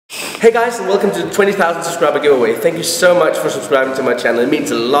Hey guys, and welcome to the 20,000 subscriber giveaway. Thank you so much for subscribing to my channel. It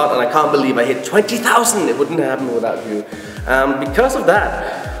means a lot, and I can't believe I hit 20,000. It wouldn't happen without you. Because of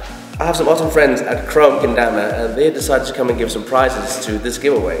that, I have some awesome friends at Chrome Kendama, and they decided to come and give some prizes to this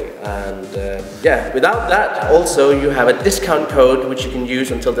giveaway. And yeah, without that, also you have a discount code which you can use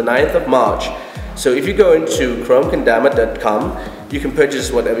until the 9th of March. So if you go into chromekendama.com, you can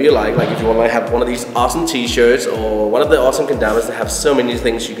purchase whatever you like if you want to have one of these awesome t-shirts or one of the awesome kendamas that have so many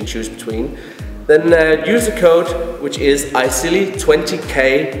things you can choose between, then use the code which is iZilly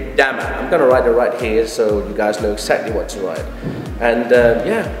 20K Dama. I'm going to write it right here so you guys know exactly what to write. And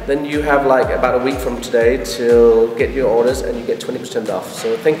yeah, then you have like about a week from today to get your orders and you get 20% off.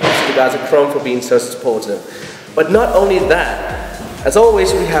 So thank you to the guys at Chrome for being so supportive. But not only that, as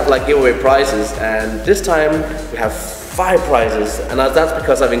always we have like giveaway prizes, and this time we have 5 prizes, and that's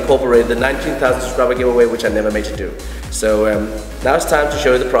because I've incorporated the 19,000 subscriber giveaway, which I never made to do. So now it's time to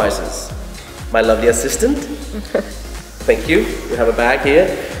show you the prizes. My lovely assistant, thank you. We have a bag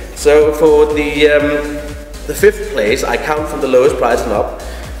here. So for the 5th place, I count from the lowest price and up,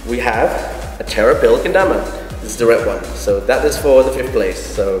 we have a Terra Pill Kendama. This is the red one. So that is for the 5th place.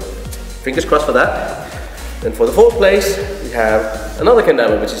 So fingers crossed for that. Then for the 4th place, we have another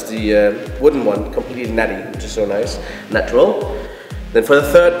kendama, which is the wooden one, completely natty, which is so nice, natural. Then for the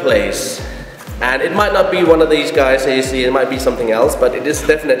 3rd place, and it might not be one of these guys here you see, it might be something else, but it is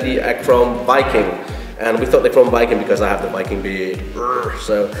definitely a Chrome Viking. And we thought the Chrome Viking because I have the Viking beard,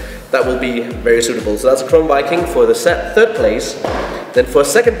 so that will be very suitable. So that's a Chrome Viking for the 3rd place. Then for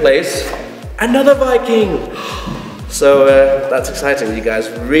 2nd place, another Viking. So that's exciting. You guys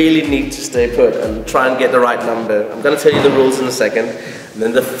really need to stay put and try and get the right number. I'm going to tell you the rules in a second. And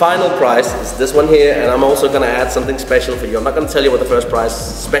then the final prize is this one here, and I'm also going to add something special for you. I'm not going to tell you what the first prize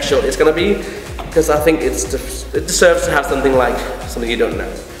special is going to be, because I think it deserves to have something like something you don't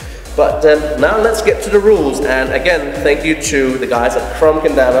know. But now let's get to the rules. And again, thank you to the guys at Chrome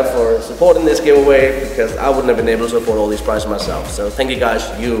Kendama for supporting this giveaway, because I wouldn't have been able to support all these prizes myself. So thank you guys,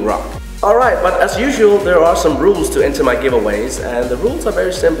 you rock. Alright, but as usual, there are some rules to enter my giveaways, and the rules are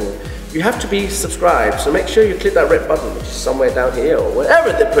very simple. You have to be subscribed, so make sure you click that red button, which is somewhere down here, or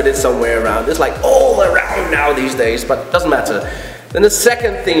wherever they put it somewhere around. It's like all around now these days, but it doesn't matter. Then the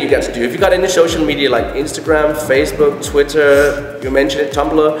second thing you got to do, if you got any social media like Instagram, Facebook, Twitter, you mentioned it,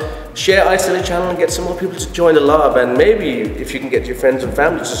 Tumblr, share iZilly channel and get some more people to join the love, and maybe if you can get your friends and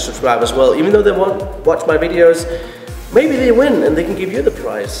family to subscribe as well, even though they won't watch my videos, maybe they win and they can give you the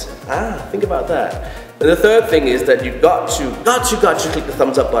prize. Think about that. And the 3rd thing is that you've got to click the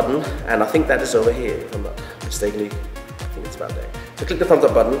thumbs up button, and I think that is over here, if I'm not mistakenly. I think it's about there. So click the thumbs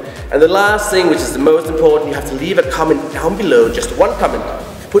up button. And the last thing, which is the most important, you have to leave a comment down below, just one comment.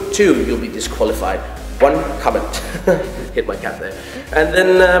 If you put 2, you'll be disqualified. 1 comment. Hit my cat there. And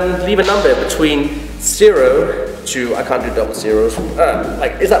then leave a number between 0 to, I can't do double zeros,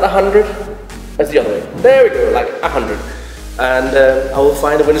 like, is that 100? That's the other way. There we go, like 100. And I will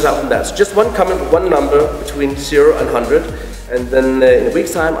find the winners out from that. So just one comment, one number between 0 and 100. And then in a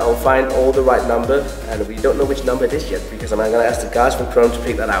week's time, I will find all the right number. And we don't know which number it is yet, because I'm going to ask the guys from Chrome to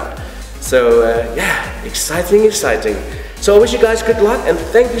pick that out. So yeah, exciting, exciting. So I wish you guys good luck, and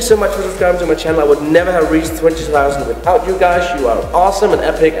thank you so much for subscribing to my channel. I would never have reached 20,000 without you guys. You are awesome and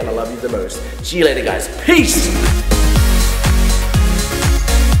epic, and I love you the most. See you later, guys. Peace!